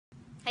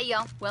Hey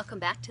y'all, welcome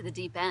back to the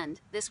deep end.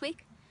 This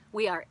week,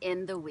 we are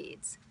in the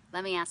weeds.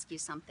 Let me ask you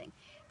something.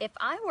 If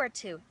I were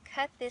to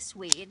cut this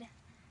weed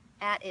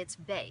at its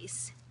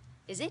base,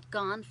 is it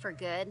gone for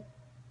good?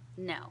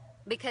 No,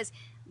 because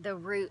the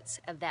roots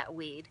of that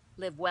weed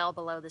live well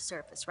below the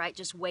surface, right?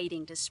 Just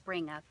waiting to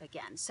spring up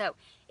again. So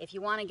if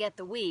you want to get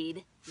the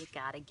weed, you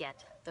gotta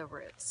get the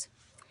roots.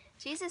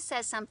 Jesus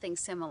says something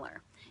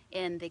similar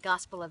in the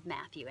Gospel of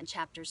Matthew in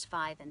chapters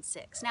 5 and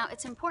 6. Now,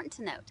 it's important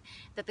to note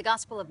that the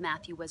Gospel of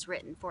Matthew was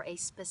written for a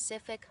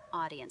specific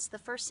audience, the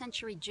first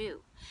century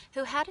Jew,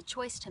 who had a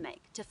choice to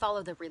make, to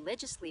follow the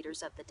religious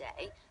leaders of the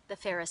day, the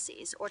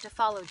Pharisees, or to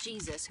follow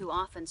Jesus, who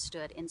often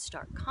stood in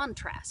stark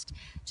contrast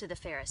to the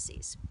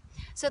Pharisees.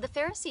 So the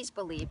Pharisees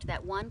believed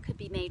that one could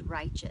be made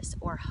righteous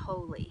or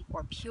holy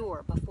or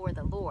pure before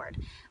the Lord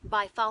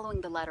by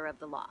following the letter of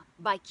the law,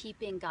 by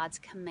keeping God's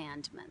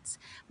commandments,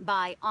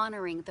 by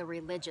honoring the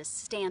religious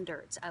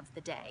standards of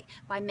the day,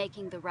 by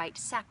making the right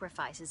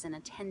sacrifices and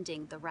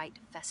attending the right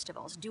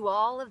festivals. Do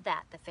all of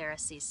that, the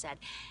Pharisees said,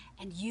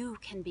 and you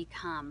can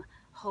become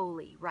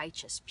holy,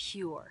 righteous,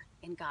 pure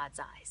in God's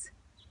eyes.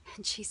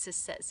 And Jesus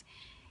says,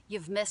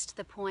 you've missed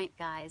the point,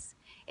 guys.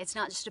 It's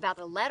not just about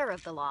the letter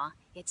of the law,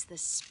 it's the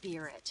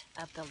spirit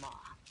of the law.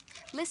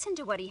 Listen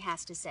to what he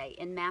has to say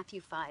in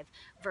Matthew 5,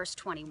 verse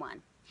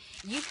 21.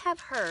 You have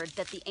heard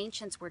that the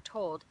ancients were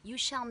told, you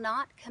shall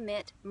not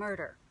commit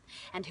murder,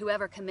 and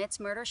whoever commits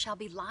murder shall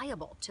be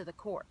liable to the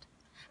court.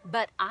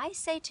 But I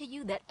say to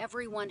you that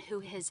everyone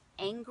who is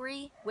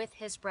angry with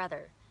his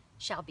brother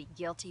shall be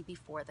guilty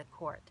before the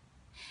court.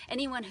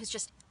 Anyone who's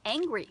just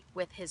angry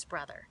with his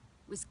brother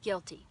was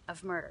guilty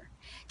of murder.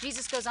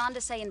 Jesus goes on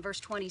to say in verse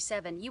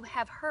 27, you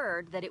have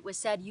heard that it was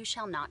said, you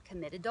shall not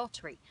commit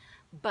adultery.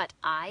 But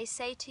I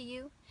say to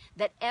you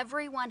that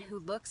everyone who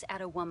looks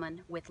at a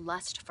woman with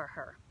lust for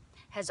her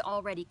has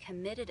already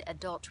committed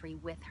adultery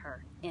with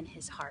her in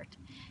his heart.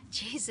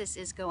 Jesus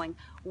is going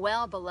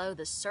well below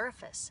the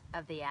surface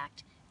of the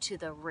act to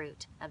the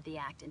root of the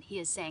act. And he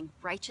is saying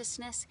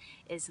righteousness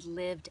is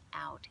lived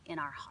out in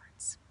our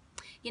hearts.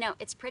 You know,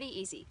 it's pretty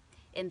easy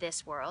in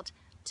this world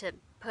to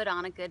put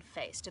on a good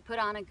face, to put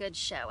on a good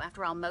show.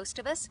 After all, most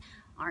of us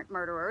aren't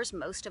murderers.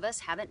 Most of us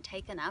haven't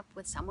taken up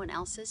with someone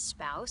else's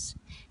spouse.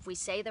 If we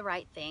say the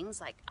right things,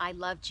 like I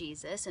love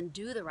Jesus, and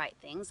do the right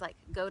things, like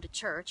go to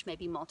church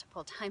maybe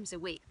multiple times a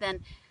week,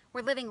 then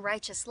we're living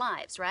righteous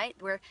lives, right?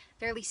 We're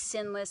fairly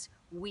sinless,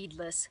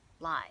 weedless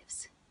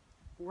lives.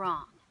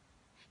 Wrong.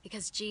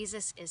 Because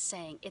Jesus is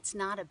saying it's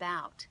not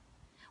about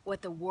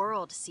what the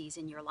world sees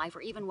in your life,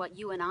 or even what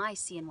you and I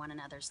see in one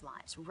another's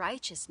lives.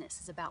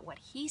 Righteousness is about what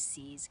he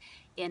sees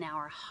in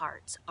our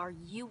hearts. Are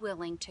you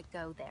willing to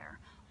go there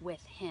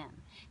with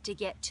him, to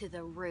get to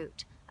the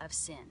root of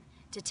sin,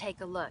 to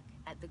take a look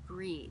at the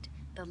greed,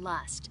 the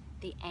lust,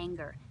 the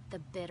anger, the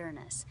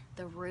bitterness,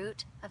 the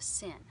root of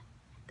sin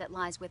that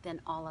lies within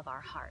all of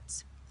our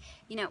hearts?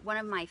 You know, one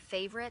of my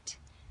favorite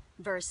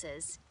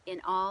verses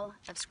in all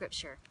of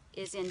Scripture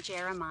is in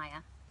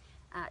Jeremiah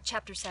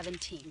chapter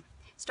 17.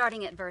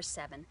 Starting at verse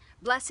 7,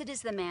 blessed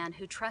is the man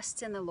who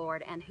trusts in the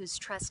Lord and whose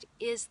trust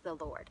is the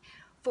Lord,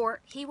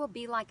 for he will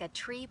be like a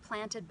tree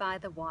planted by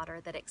the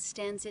water that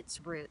extends its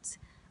roots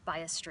by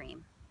a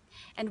stream,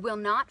 and will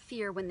not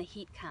fear when the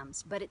heat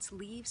comes, but its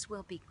leaves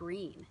will be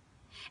green,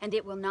 and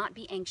it will not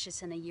be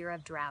anxious in a year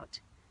of drought,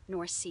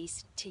 nor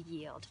cease to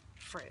yield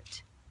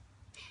fruit.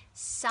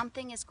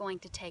 Something is going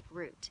to take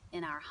root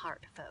in our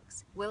heart,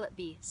 folks. Will it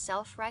be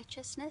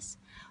self-righteousness,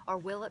 or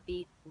will it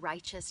be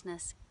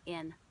righteousness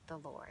in the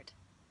Lord?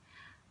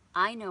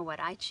 I know what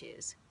I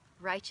choose,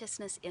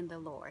 righteousness in the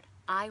Lord.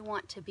 I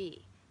want to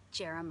be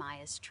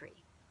Jeremiah's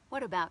tree.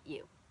 What about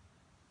you?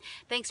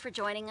 Thanks for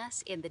joining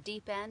us in the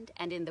deep end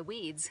and in the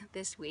weeds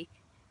this week.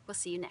 We'll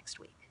see you next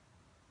week.